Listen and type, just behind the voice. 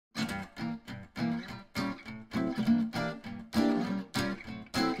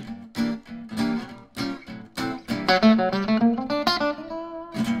I've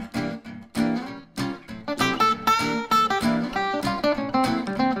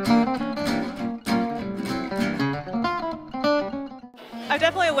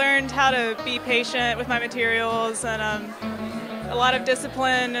definitely learned how to be patient with my materials and a lot of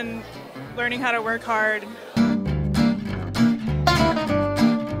discipline and learning how to work hard.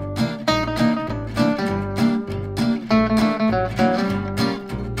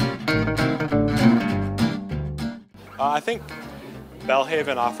 I think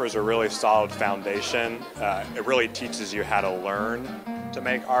Belhaven offers a really solid foundation. It really teaches you how to learn to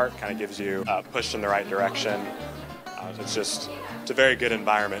make art, kind of gives you a push in the right direction. It's a very good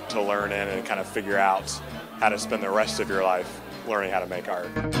environment to learn in and kind of figure out how to spend the rest of your life learning how to make art.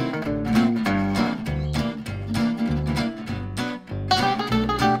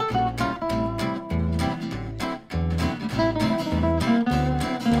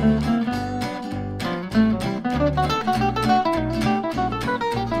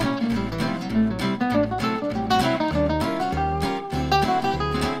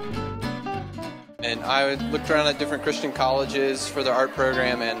 And I looked around at different Christian colleges for their art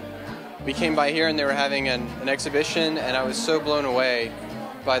program, and we came by here and they were having an exhibition, and I was so blown away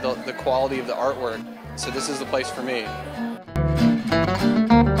by the quality of the artwork. So this is the place for me.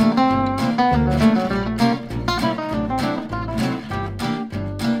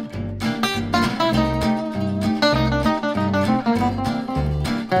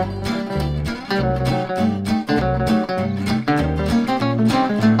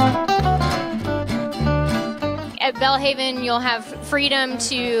 At Belhaven, you'll have freedom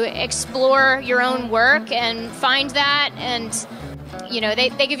to explore your own work and find that, and you know, they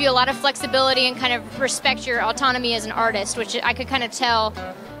give you a lot of flexibility and kind of respect your autonomy as an artist, which I could kind of tell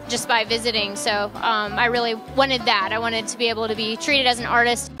just by visiting. So I really wanted that. I wanted to be able to be treated as an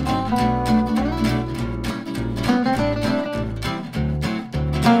artist.